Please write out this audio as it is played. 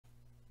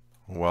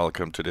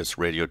Welcome to this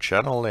radio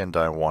channel, and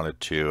I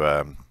wanted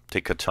to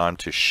take a time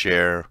to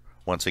share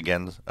once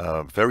again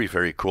a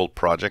very cool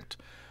project,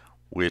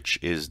 which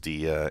is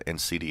the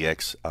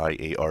NCDX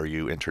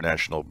IARU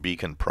International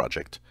Beacon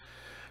project.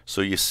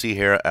 So you see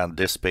here on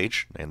this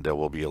page, and there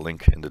will be a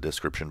link in the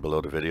description below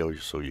the video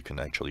so you can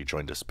actually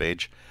join this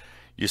page.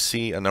 You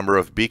see a number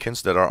of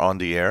beacons that are on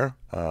the air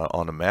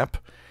on the map,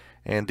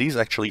 and these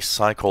actually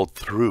cycle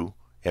through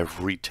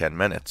every 10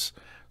 minutes.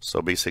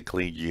 So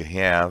basically you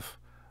have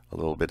a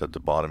little bit at the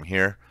bottom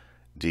here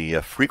the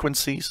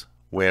frequencies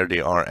where they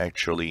are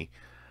actually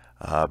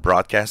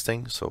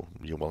broadcasting. So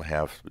you will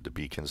have the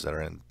beacons that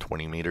are in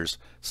 20 meters,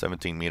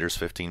 17 meters,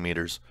 15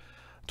 meters,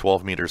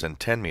 12 meters, and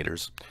 10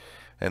 meters.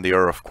 And they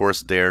are of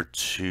course there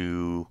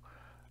to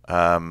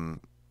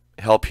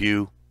help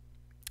you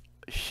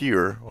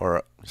hear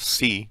or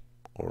see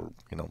or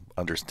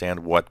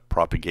understand what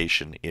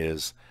propagation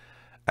is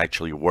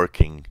actually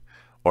working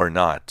or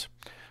not.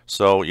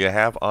 So you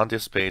have on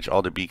this page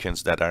all the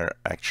beacons that are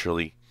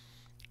actually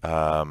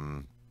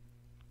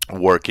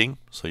working,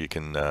 so you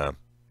can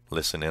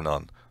listen in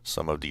on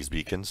some of these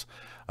beacons.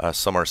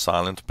 Some are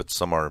silent, but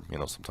some are,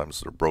 sometimes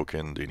they're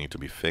broken, they need to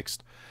be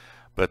fixed.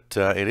 But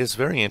it is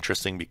very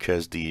interesting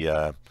because these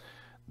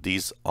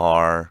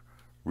are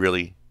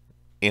really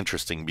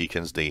interesting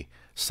beacons. They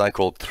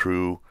cycle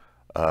through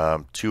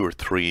 2 or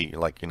 3,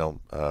 like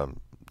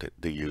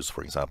they use,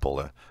 for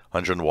example,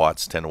 100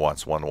 watts, 10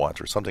 watts, 1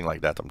 watt, or something like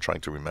that. I'm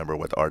trying to remember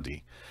what are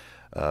the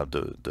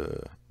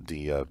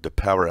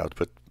power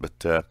output,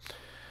 but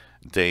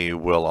they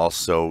will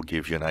also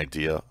give you an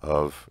idea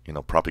of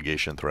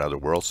propagation throughout the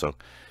world. So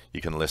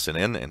you can listen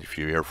in, and if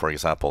you hear, for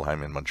example,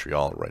 I'm in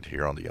Montreal, right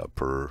here on the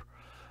upper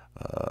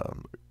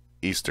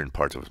eastern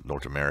part of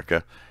North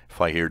America. If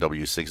I hear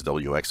W6,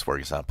 WX, for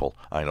example,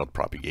 I know the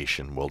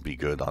propagation will be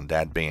good on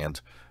that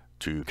band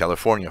to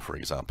California, for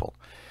example.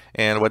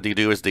 And what they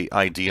do is they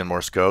ID in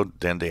Morse code,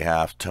 then they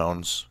have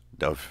tones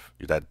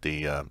that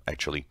they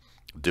actually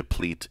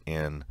deplete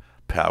in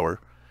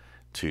power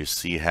to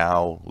see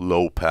how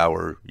low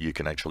power you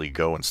can actually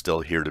go and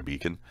still hear the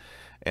beacon.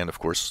 And of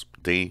course,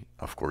 they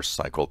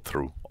cycle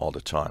through all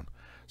the time.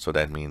 So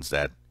that means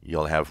that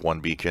you'll have one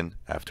beacon,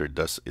 after it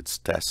does its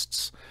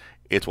tests,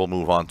 it will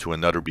move on to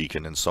another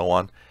beacon and so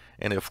on.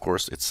 And of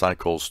course, it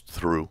cycles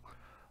through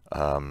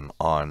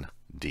on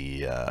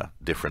the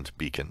different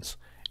beacons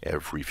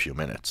every few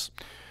minutes.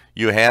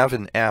 You have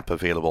an app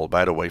available,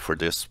 by the way, for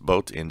this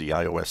both in the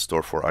iOS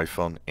store for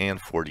iPhone and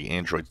for the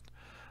Android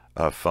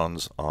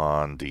phones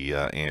on the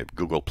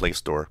Google Play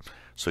Store.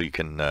 So you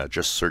can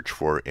just search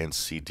for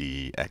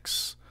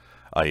NCDX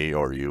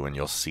IARU and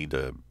you'll see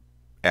the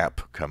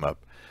app come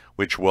up,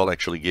 which will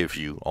actually give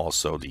you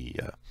also the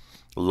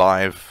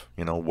live,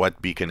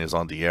 what beacon is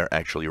on the air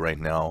actually right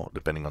now,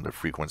 depending on the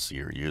frequency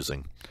you're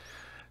using.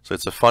 So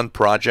it's a fun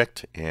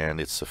project, and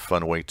it's a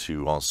fun way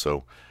to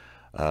also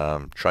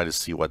try to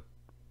see what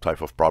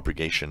type of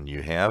propagation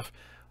you have.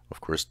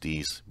 Of course,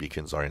 these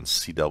beacons are in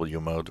CW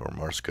mode or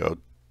Morse code.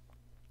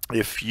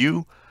 If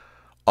you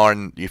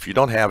don't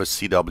have a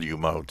CW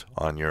mode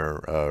on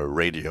your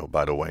radio,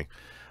 by the way,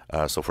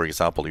 so for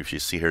example, if you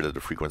see here that the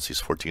frequency is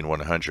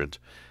 14100,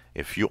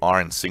 if you are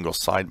in single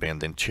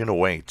sideband, then tune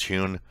away,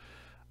 tune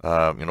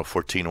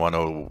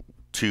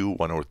 14102,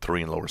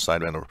 103 in lower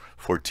sideband, or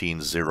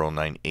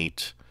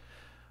 14098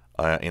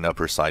 in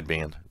upper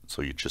sideband.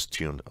 So you just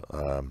tune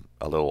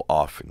a little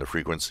off in the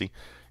frequency.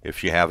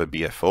 If you have a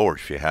BFO, or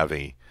if you have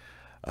a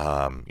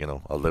a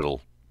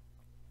little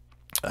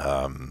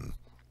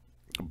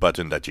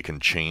button that you can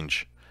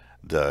change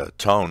the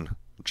tone,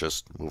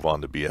 just move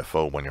on to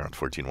BFO when you're on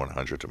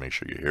 14100 to make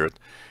sure you hear it.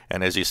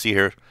 And as you see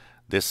here,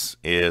 this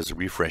is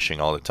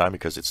refreshing all the time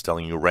because it's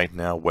telling you right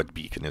now what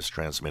beacon is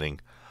transmitting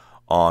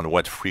on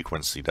what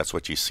frequency. That's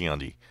what you see on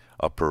the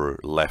upper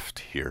left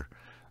here,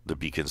 the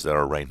beacons that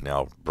are right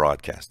now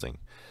broadcasting.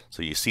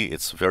 So you see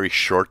it's very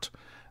short.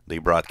 They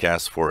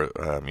broadcast for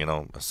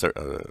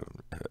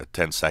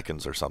 10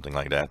 seconds or something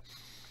like that.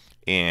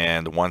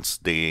 And once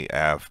they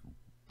have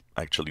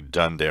actually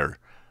done their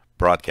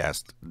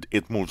broadcast,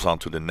 it moves on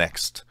to the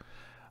next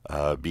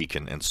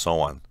beacon and so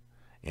on.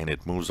 And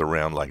it moves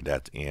around like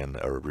that in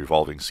a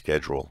revolving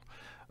schedule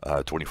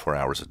 24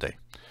 hours a day.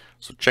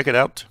 So check it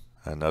out.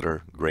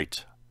 Another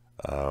great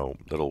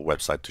little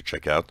website to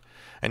check out.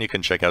 And you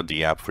can check out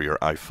the app for your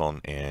iPhone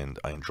and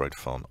Android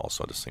phone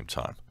also at the same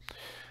time.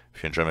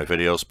 If you enjoy my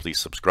videos, please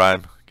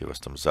subscribe, give us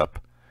thumbs up.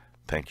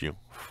 Thank you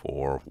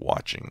for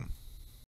watching.